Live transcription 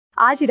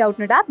आज ही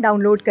Doubtnut app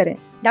download करें।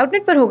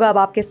 डाउटनट पर होगा अब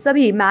आपके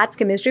सभी मैथ्स,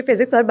 केमिस्ट्री,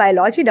 फिजिक्स और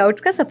बायोलॉजी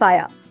डाउट्स का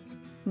सफाया।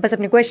 बस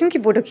अपने क्वेश्चन की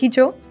फोटो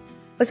खींचो,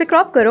 उसे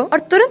क्रॉप करो और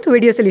तुरंत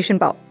वीडियो सोल्यूशन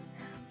पाओ।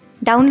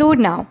 Download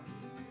now.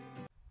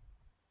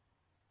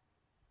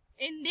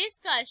 In this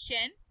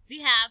question, we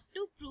have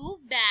to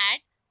prove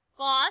that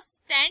cos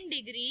 10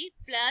 degree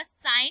plus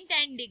sin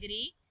 10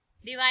 degree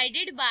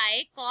divided by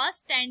cos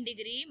 10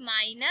 degree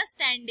minus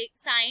sin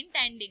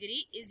 10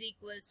 degree is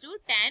equals to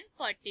tan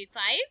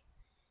 45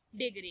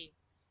 degree.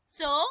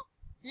 So,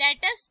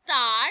 let us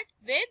start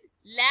with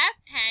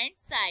left hand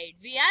side.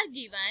 We are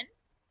given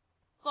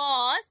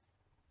cos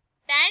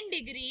 10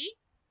 degree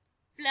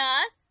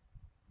plus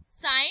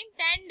sin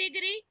 10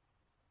 degree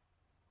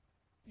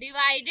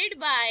divided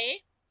by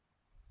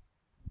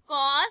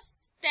cos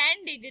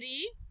 10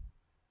 degree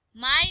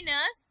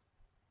minus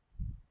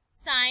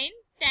sin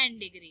 10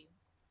 degree.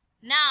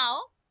 Now,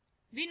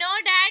 we know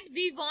that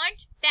we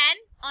want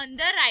tan on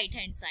the right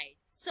hand side.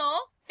 So,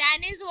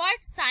 tan is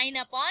what?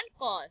 Sin upon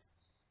cos.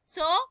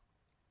 So,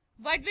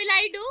 what will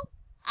I do?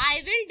 I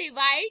will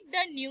divide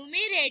the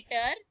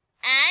numerator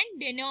and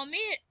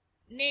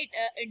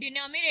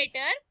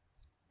denominator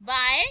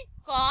by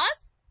cos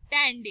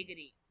 10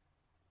 degree.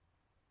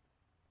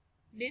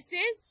 This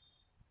is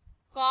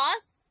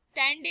cos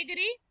 10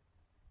 degree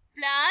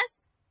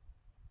plus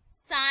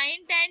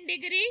sin 10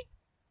 degree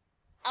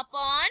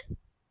upon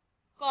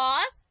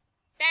cos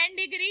 10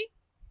 degree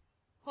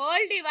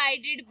whole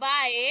divided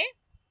by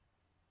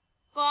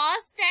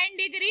cos 10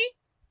 degree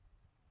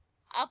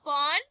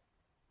upon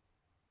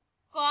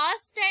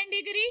cos 10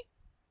 degree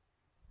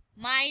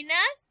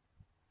minus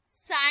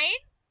sin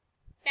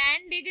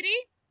 10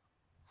 degree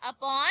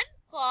upon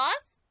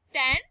cos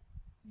 10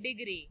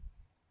 degree.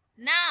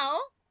 Now,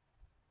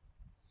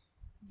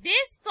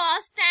 this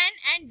cos 10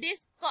 and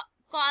this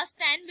cos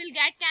 10 will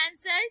get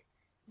cancelled.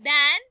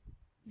 Then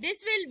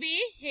this will be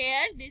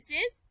here. This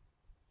is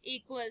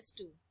equals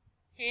to.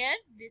 Here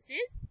this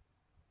is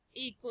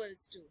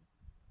equals to.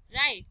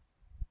 Right.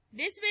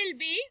 This will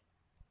be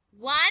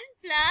 1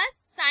 plus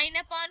sin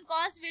upon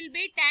cos will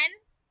be 10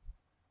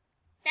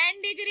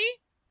 degree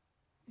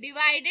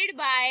divided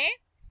by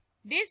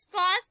this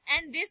cos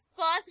and this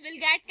cos will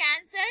get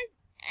cancelled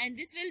and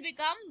this will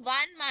become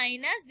 1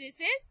 minus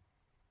this is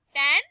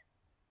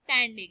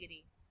 10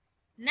 degree.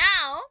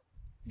 Now,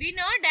 we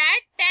know that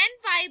tan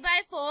pi by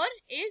 4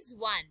 is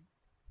 1.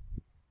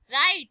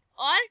 Right?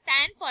 Or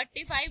tan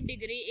 45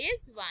 degree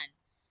is 1.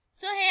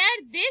 So, here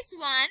this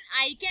one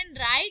I can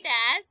write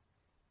as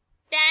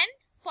tan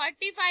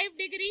 45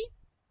 degree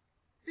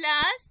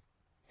plus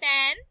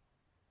tan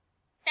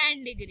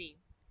 10 degree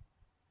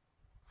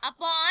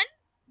upon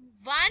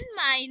 1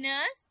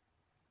 minus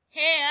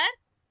here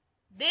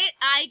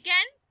I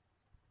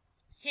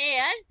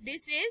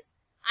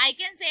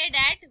can say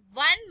that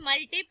 1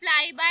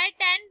 multiply by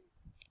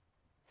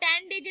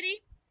 10 degree.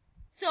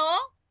 So,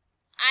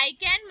 I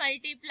can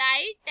multiply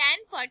tan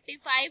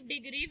 45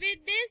 degree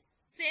with this,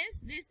 since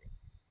this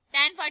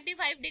tan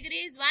 45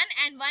 degree is 1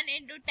 and 1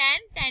 into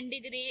 10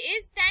 degree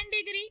is 10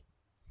 degree.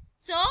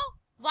 So,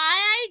 why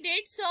I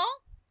did so?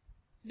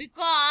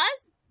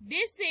 Because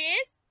this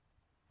is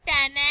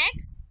tan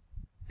x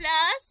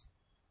plus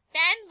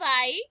tan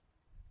y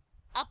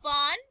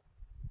upon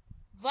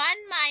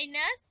 1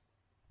 minus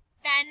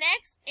tan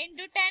x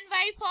into tan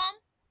y form.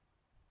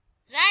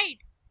 Right?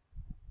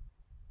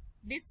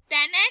 This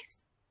tan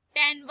x,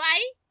 tan y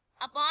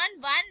upon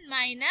 1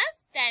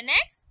 minus tan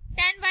x,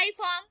 tan y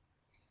form.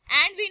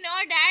 And we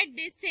know that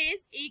this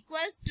is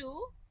equals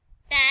to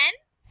tan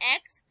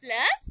x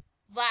plus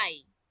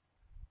y.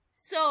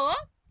 So,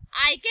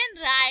 I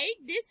can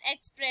write this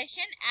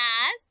expression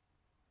as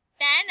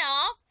tan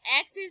of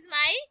x is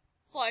my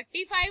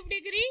 45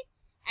 degree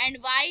and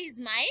y is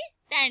my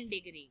 10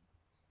 degree.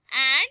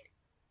 And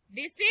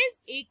this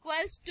is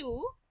equals to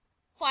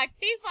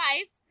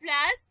 45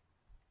 plus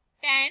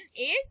 10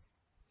 is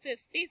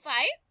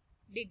 55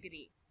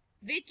 degree,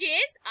 which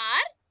is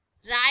our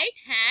right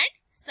hand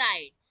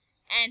side.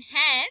 And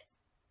hence,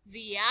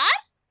 we are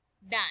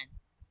done.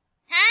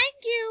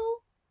 Thank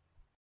you.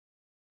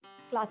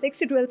 Class 6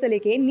 से 12 से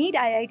लेके NEET,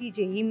 IIT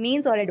JEE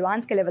mains और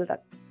advance के level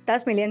तक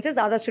 10 million से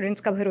ज़्यादा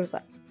students का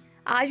भरोसा।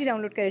 आज ही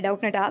डाउनलोड करें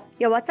डाउटनट ऐप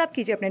या व्हाट्सएप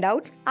कीजिए अपने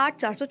डाउट्स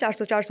 8400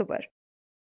 400 400 पर।